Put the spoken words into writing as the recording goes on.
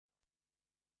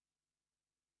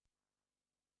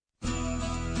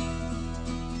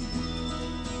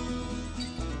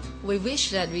We wish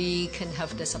that we can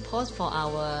have the support for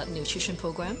our nutrition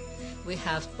program. We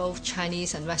have both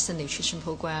Chinese and Western nutrition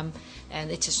program, and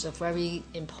it is a very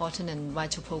important and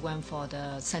vital program for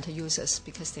the center users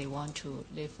because they want to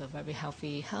live a very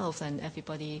healthy health, and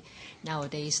everybody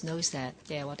nowadays knows that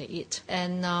they are what they eat.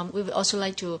 And we would also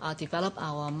like to develop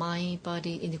our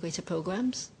mind-body integrated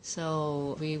programs,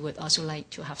 so we would also like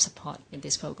to have support in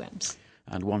these programs.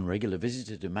 And one regular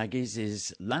visitor to Maggie's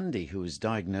is Landy, who was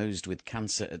diagnosed with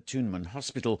cancer at Tuen Mun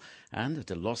Hospital and,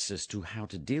 at a loss as to how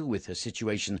to deal with her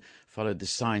situation, followed the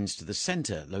signs to the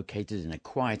centre, located in a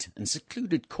quiet and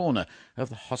secluded corner of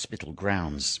the hospital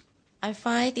grounds. I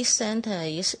find this centre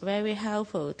is very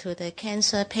helpful to the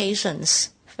cancer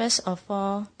patients. First of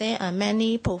all, there are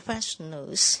many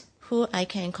professionals who I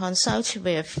can consult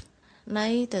with,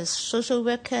 like the social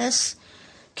workers,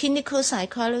 clinical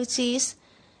psychologists,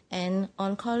 and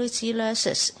oncology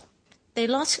nurses. They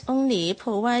not only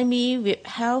provide me with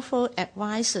helpful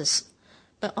advices,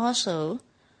 but also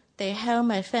they help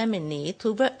my family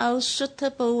to work out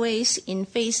suitable ways in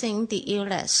facing the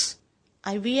illness.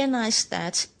 I realize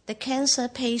that the cancer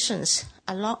patients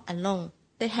are not alone.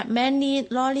 They have many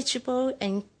knowledgeable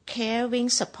and caring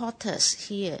supporters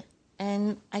here,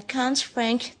 and I can't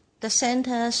thank the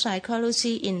Center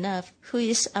Psychology enough, who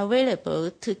is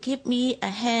available to give me a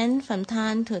hand from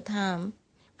time to time.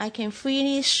 I can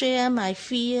freely share my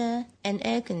fear and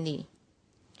agony.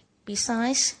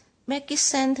 Besides, Maggie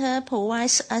Center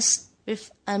provides us with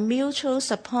a mutual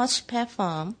support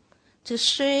platform to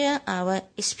share our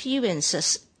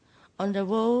experiences on the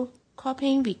road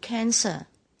coping with cancer.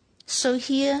 So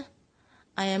here,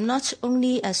 I am not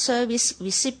only a service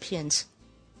recipient,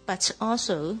 but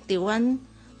also the one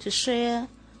to share,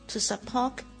 to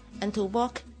support, and to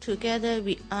work together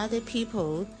with other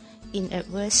people in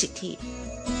adversity.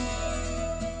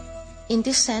 In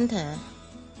this center,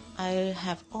 I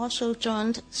have also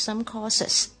joined some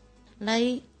courses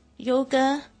like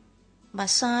yoga,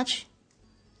 massage,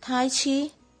 Tai Chi,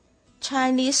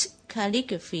 Chinese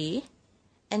calligraphy,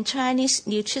 and Chinese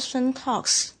nutrition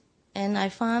talks. And I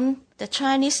found the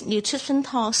Chinese nutrition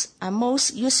talks are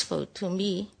most useful to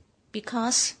me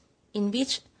because in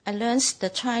which I learned the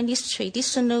Chinese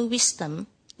traditional wisdom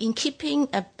in keeping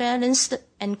a balanced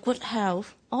and good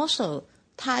health. Also,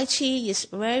 Tai Chi is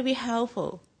very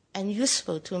helpful and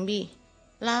useful to me.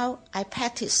 Now I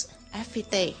practice every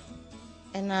day,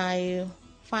 and I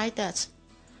find that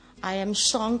I am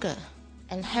stronger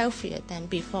and healthier than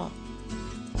before.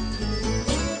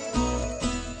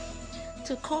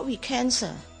 To cope with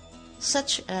cancer,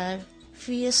 such a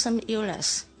fearsome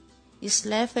illness, is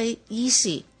never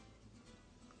easy.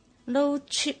 No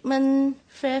treatment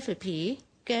therapy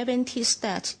guarantees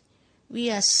that we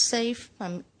are safe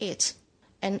from it,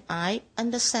 and I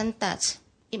understand that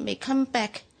it may come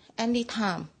back any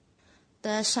time.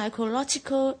 The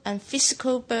psychological and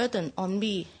physical burden on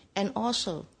me and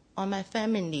also on my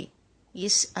family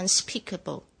is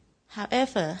unspeakable.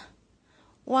 However,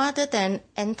 rather than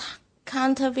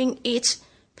encountering it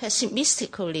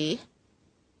pessimistically,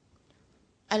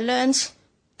 I learned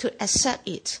to accept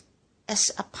it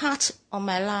as a part of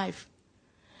my life,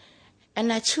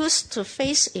 and I choose to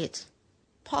face it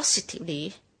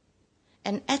positively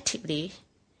and actively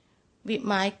with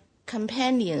my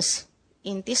companions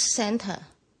in this center.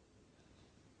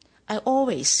 I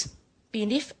always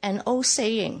believe an old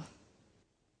saying,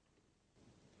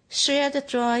 shared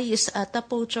joy is a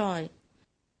double joy.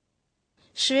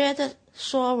 Shared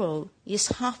sorrow is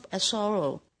half a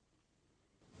sorrow.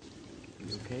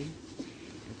 Okay?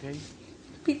 Okay?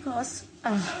 Because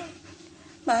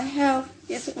my health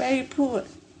is very poor.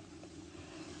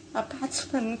 Apart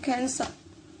from cancer,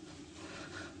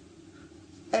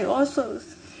 I also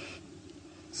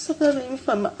suffering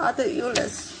from other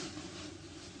illness.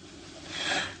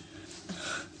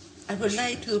 I would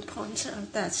like to point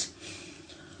out that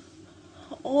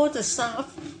all the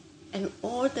staff and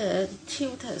all the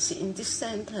tutors in this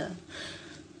center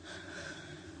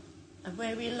are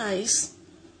very nice,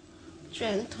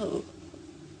 gentle,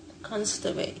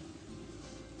 considerate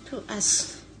to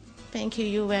us. Thank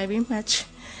you very much.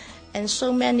 And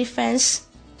so many thanks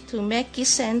to Maggie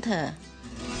Center